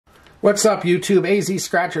What's up, YouTube? AZ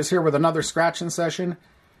Scratchers here with another scratching session.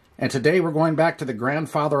 And today we're going back to the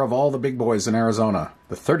grandfather of all the big boys in Arizona,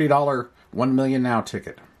 the $30 1 Million Now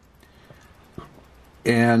ticket.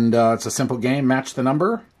 And it's a simple game. Match the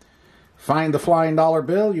number. Find the flying dollar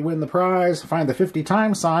bill, you win the prize. Find the 50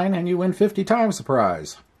 times sign, and you win 50 times the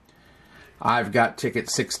prize. I've got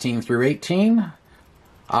tickets 16 through 18.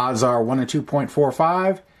 Odds are 1 in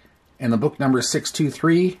 2.45. And the book number is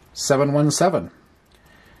 623717.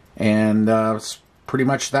 And pretty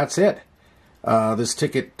much that's it. This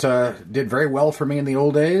ticket did very well for me in the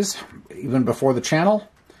old days, even before the channel.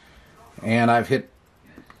 And I've hit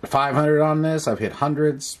 500 on this. I've hit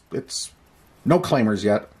hundreds. It's no claimers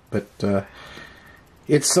yet, but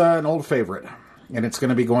it's an old favorite. And it's going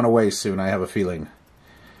to be going away soon, I have a feeling.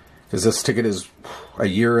 Because this ticket is a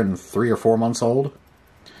year and 3 or 4 months old.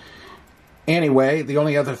 Anyway, the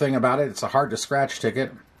only other thing about it, it's a hard to scratch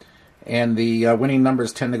ticket. And the winning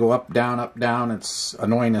numbers tend to go up, down, up, down. It's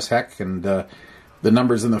annoying as heck. And the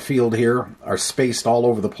numbers in the field here are spaced all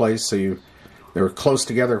over the place. So they're close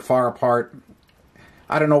together, far apart.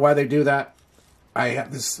 I don't know why they do that. I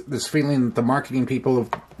have this feeling that the marketing people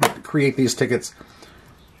that create these tickets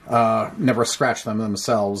never scratch them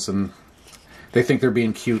themselves. And they think they're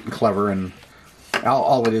being cute and clever. And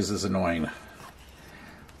all it is annoying.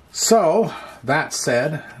 So, that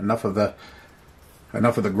said, enough of the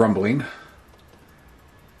grumbling.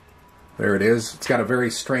 There it is. It's got a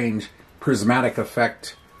very strange prismatic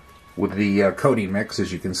effect with the coating mix,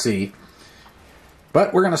 as you can see.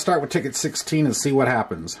 But we're going to start with ticket 16 and see what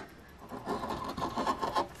happens.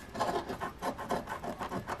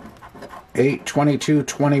 8, 22,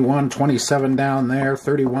 21, 27 down there,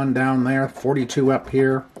 31 down there, 42 up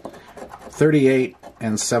here, 38,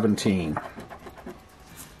 and 17.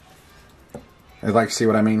 I'd like to see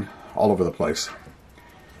what I mean? All over the place.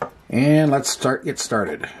 And let's get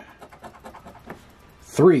started.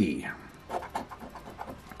 3,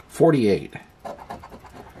 48,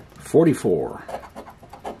 44.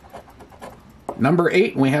 Number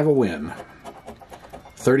 8, we have a win.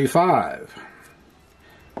 35.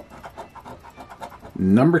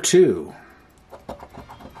 Number 2.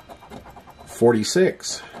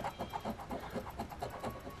 46.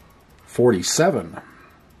 47.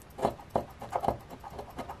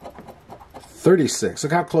 36.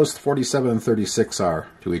 Look how close 47 and 36 are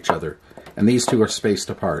to each other. And these two are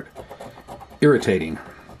spaced apart. Irritating.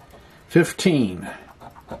 15.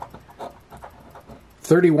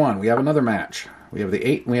 31. We have another match. We have the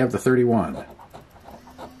 8 and we have the 31.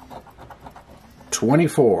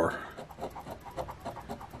 24.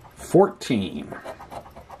 14.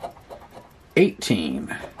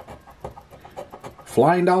 18.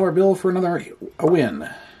 Flying dollar bill for a win.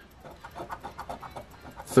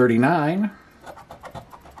 39.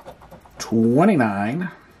 29,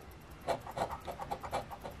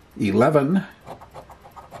 11,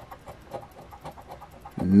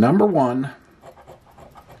 number 1,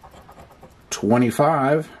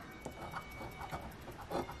 25,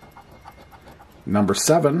 number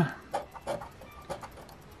 7,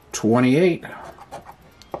 28,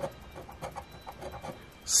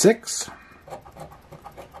 6,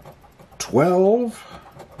 12.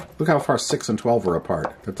 Look how far 6 and 12 are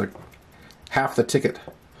apart. That's like half the ticket.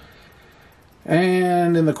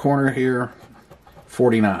 And in the corner here,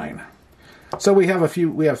 49. So we have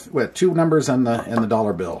what, 2 numbers on the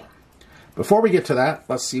dollar bill. Before we get to that,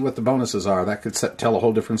 let's see what the bonuses are. That could tell a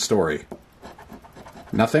whole different story.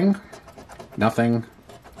 Nothing, nothing,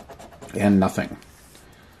 and nothing.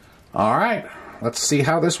 All right, let's see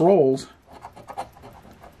how this rolls.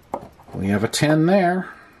 We have a 10 there.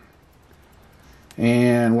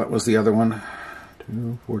 And what was the other one?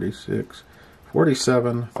 2, 46.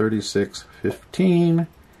 47, 36, 15,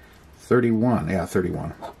 31. Yeah,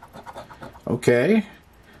 31. Okay.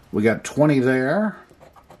 We got 20 there.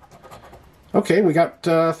 Okay, we got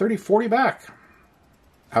 30, 40 back.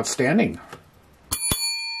 Outstanding.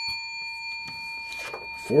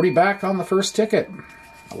 40 back on the first ticket.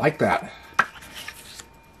 I like that.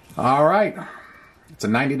 All right. It's a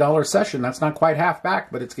 $90 session. That's not quite half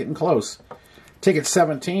back, but it's getting close. Ticket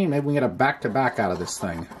 17. Maybe we can get a back-to-back out of this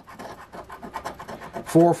thing.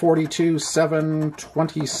 4, 42, 7,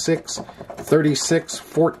 26, 36,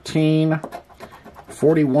 14,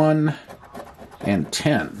 41, and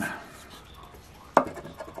 10.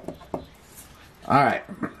 Alright,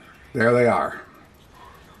 there they are.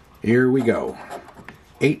 Here we go.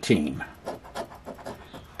 18,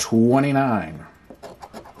 29,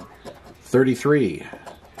 33,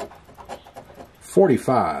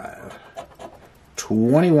 45,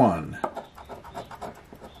 21,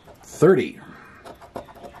 30,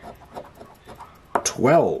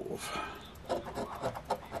 12,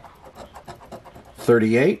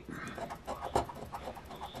 38,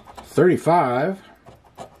 35,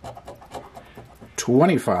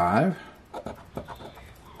 25,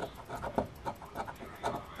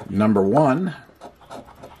 number 1,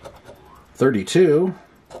 32,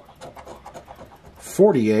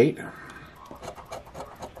 48,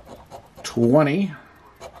 20,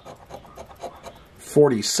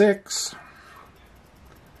 46,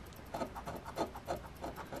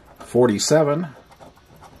 47,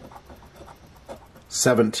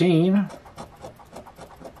 17,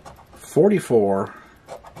 44,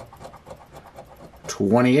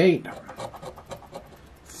 28,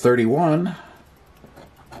 31,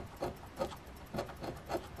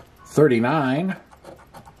 39,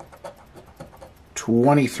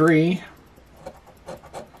 23,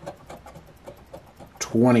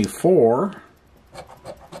 24,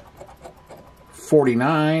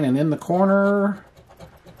 49, and in the corner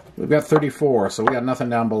we've got 34, so we got nothing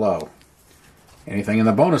down below. Anything in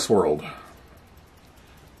the bonus world?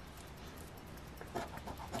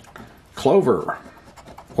 Clover,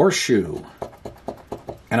 horseshoe,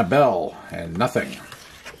 and a bell, and nothing.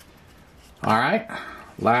 All right,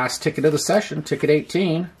 last ticket of the session, ticket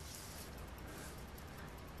 18.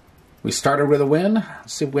 We started with a win.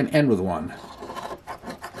 Let's see if we can end with one.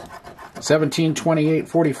 17, 28,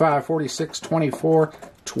 45, 46, 24,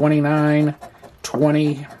 29,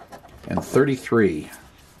 20, and 33.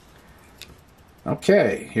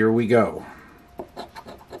 Okay, here we go.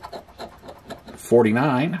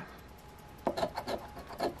 49,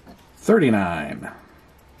 39.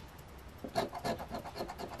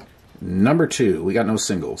 Number 2, we got no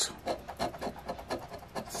singles.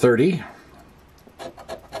 30.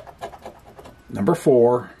 Number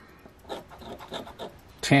 4.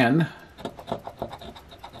 10.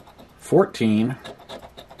 14.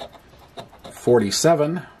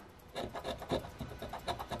 47.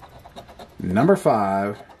 Number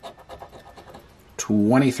 5.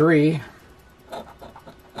 23.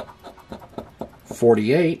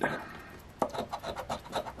 48.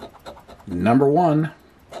 Number 1.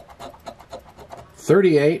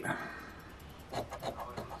 38.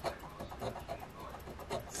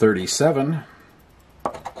 37.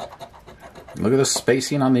 Look at the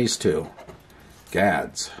spacing on these two.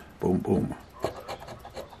 Gads. Boom, boom.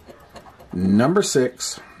 Number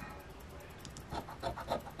 6.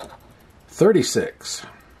 36.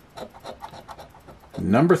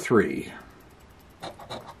 Number 3.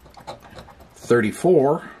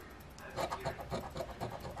 34.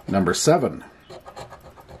 Number 7.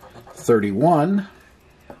 31.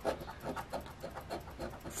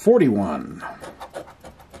 41.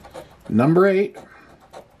 Number 8.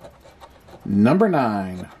 Number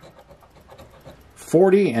 9.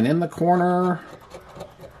 40, and in the corner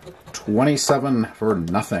 27 for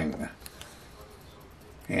nothing.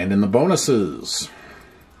 And in the bonuses,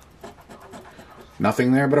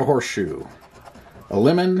 nothing there but a horseshoe, a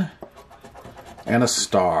lemon, and a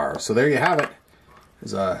star. So there you have it.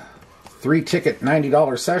 It's a 3-ticket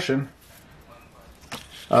 $90 session.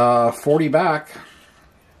 40 back.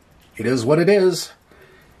 It is what it is.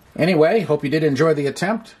 Anyway, hope you did enjoy the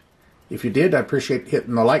attempt. If you did, I appreciate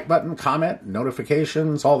hitting the like button, comment,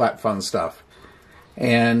 notifications, all that fun stuff.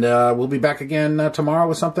 And we'll be back again tomorrow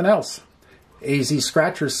with something else. AZ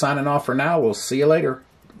Scratchers signing off for now. We'll see you later.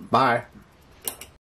 Bye.